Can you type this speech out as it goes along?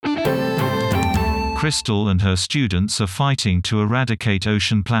Crystal and her students are fighting to eradicate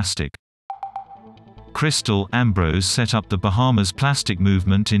ocean plastic. Crystal Ambrose set up the Bahamas Plastic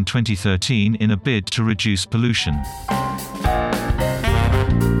Movement in 2013 in a bid to reduce pollution.